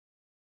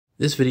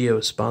This video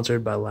is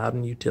sponsored by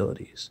Loudon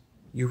Utilities.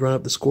 You run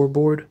up the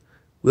scoreboard,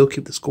 we'll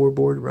keep the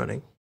scoreboard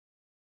running.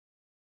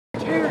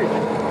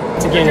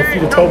 Again, if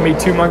you'd have told me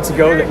 2 months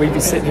ago that we'd be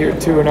sitting here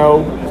at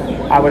 2-0,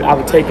 I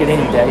would take it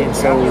any day. And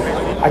so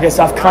I guess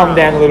I've calmed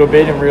down a little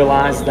bit and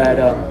realized that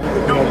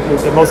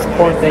the most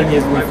important thing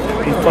is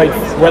we've played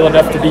well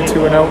enough to be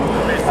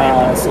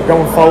 2-0. So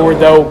going forward,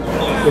 though,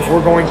 if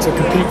we're going to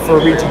compete for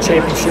a region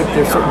championship,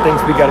 there's certain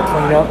things we got to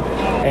clean up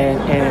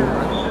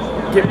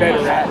and get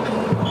better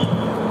at.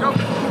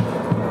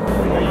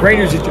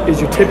 Brainerd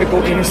is your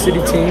typical inner city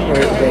team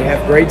where they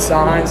have great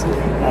size.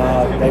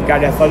 They've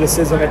got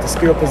athleticism at the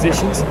skill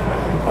positions.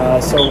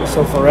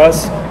 So for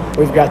us,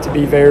 we've got to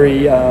be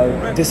very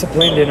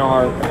disciplined in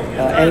our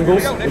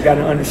angles. We've got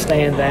to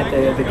understand that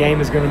the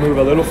game is going to move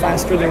a little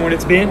faster than what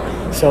it's been.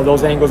 So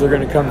those angles are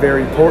going to come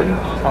very important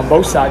on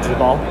both sides of the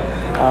ball.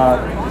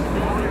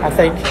 I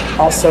think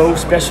also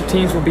special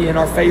teams will be in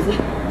our favor.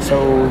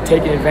 So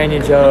taking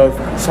advantage of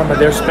some of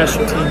their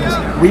special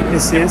teams'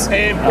 weaknesses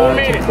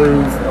can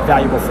prove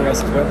valuable for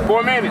us as well.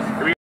 4 minutes.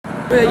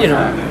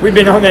 We've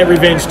been on that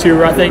revenge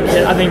tour. I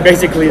think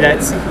basically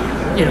that's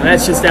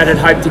just added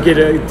hype to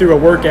get through a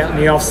workout in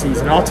the off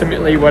season.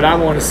 Ultimately, what I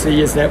want to see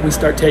is that we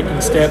start taking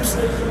steps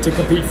to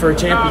compete for a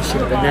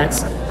championship, and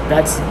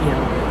that's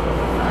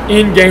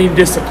in-game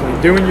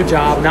discipline, doing your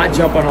job, not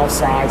jumping off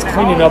sides,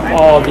 cleaning up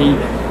all the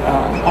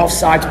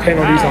offsides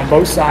penalties on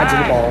both sides of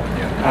the ball.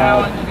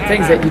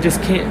 Things that you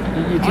just can't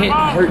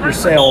hurt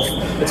yourself.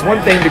 It's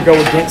one thing to go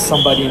against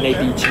somebody and they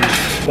beat you,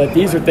 but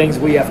these are things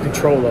we have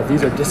control of.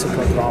 These are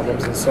discipline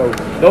problems, and so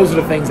those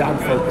are the things I'm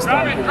focused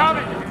on.